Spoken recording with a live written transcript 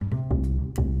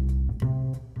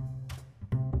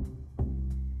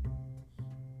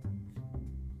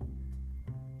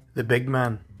The Big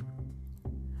Man.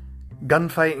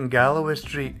 Gunfight in Galloway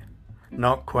Street?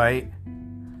 Not quite.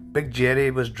 Big Jerry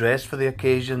was dressed for the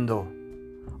occasion though.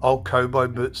 All cowboy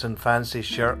boots and fancy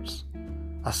shirts.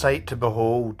 A sight to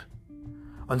behold.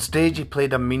 On stage he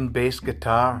played a mean bass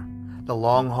guitar, the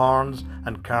Longhorns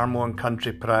and Carmore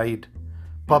Country Pride,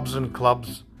 pubs and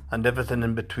clubs and everything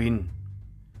in between.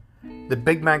 The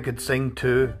Big Man could sing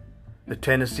too, the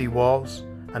Tennessee Waltz,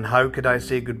 and How Could I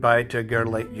Say Goodbye to a Girl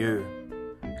Like You,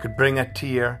 could bring a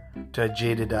tear to a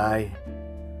jaded eye.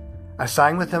 I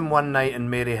sang with him one night in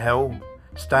Maryhill,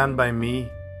 Stand By Me,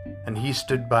 and he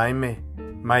stood by me,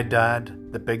 my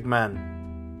dad, the Big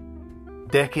Man.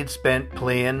 Decades spent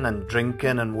playing and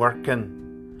drinking and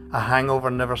working, a hangover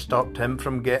never stopped him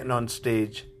from getting on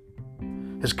stage.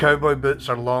 His cowboy boots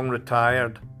are long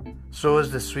retired, so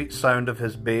is the sweet sound of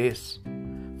his bass,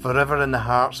 forever in the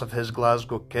hearts of his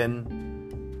Glasgow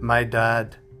kin, my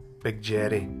dad, Big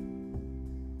Jerry.